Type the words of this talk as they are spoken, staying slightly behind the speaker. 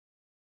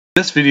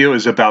This video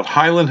is about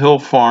Highland Hill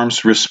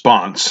Farm's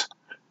response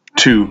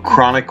to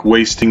chronic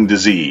wasting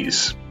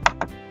disease.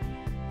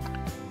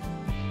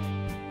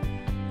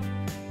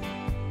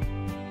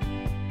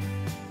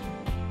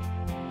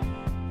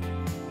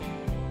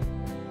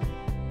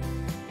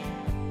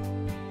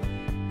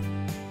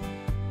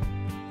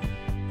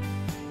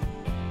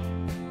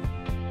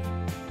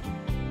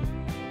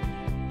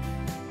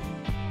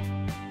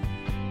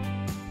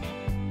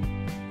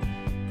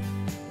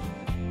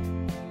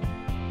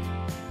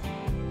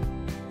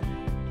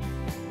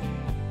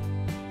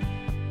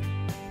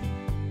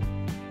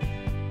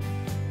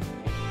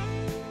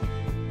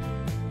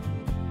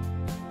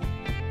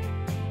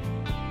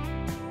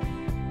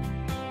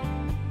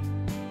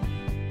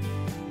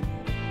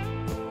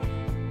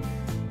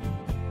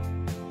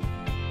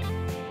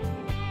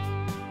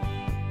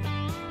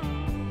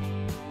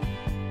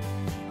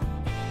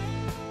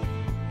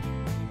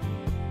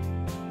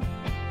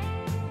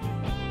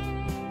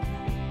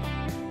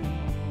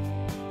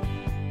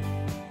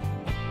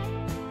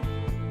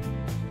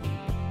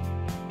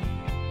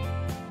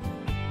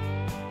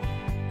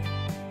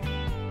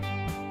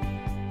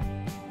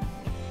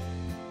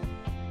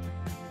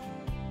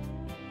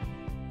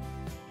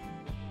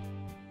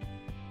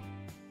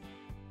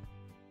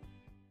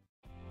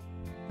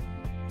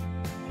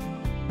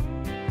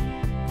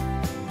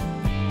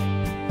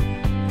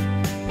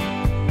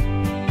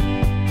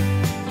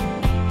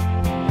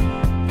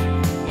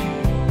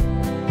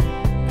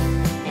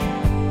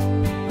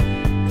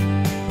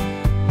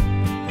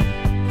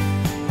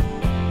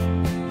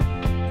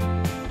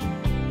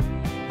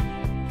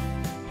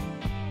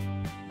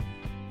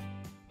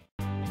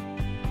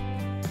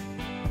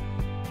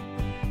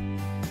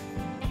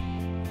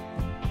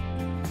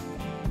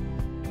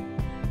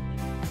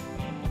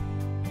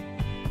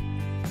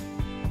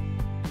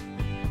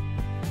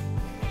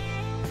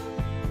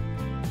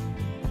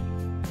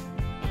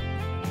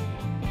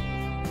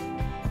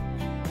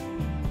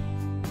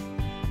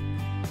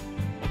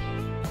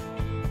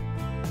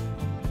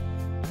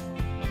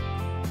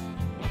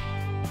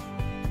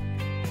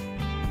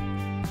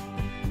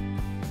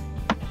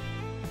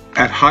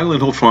 At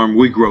Highland Hill Farm,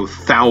 we grow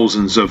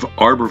thousands of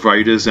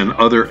arborvitaes and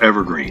other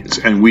evergreens,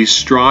 and we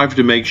strive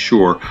to make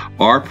sure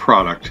our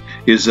product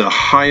is the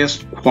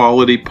highest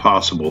quality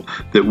possible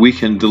that we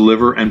can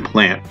deliver and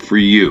plant for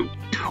you.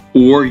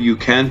 Or you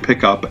can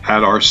pick up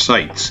at our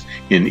sites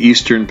in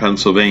eastern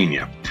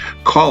Pennsylvania.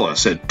 Call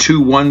us at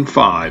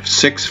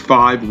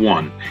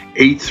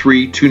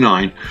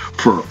 215-651-8329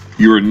 for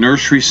your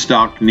nursery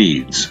stock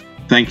needs.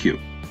 Thank you.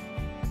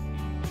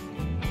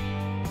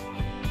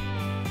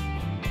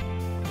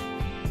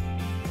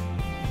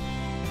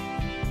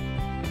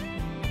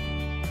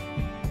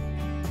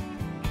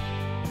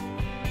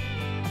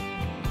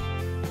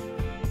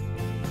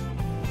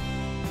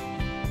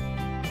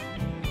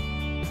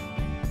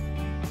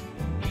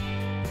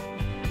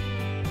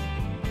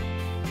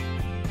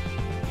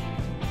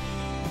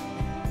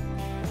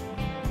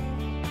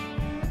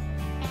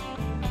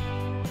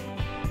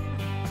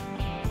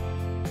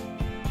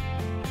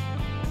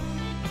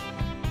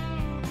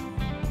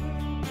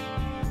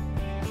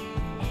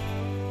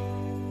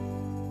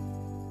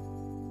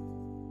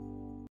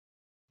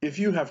 If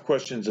you have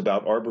questions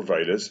about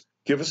arborvitaes,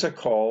 give us a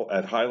call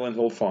at Highland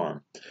Hill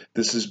Farm.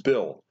 This is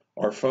Bill.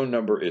 Our phone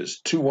number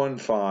is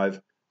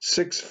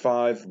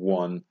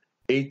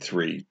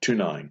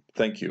 215-651-8329.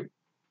 Thank you.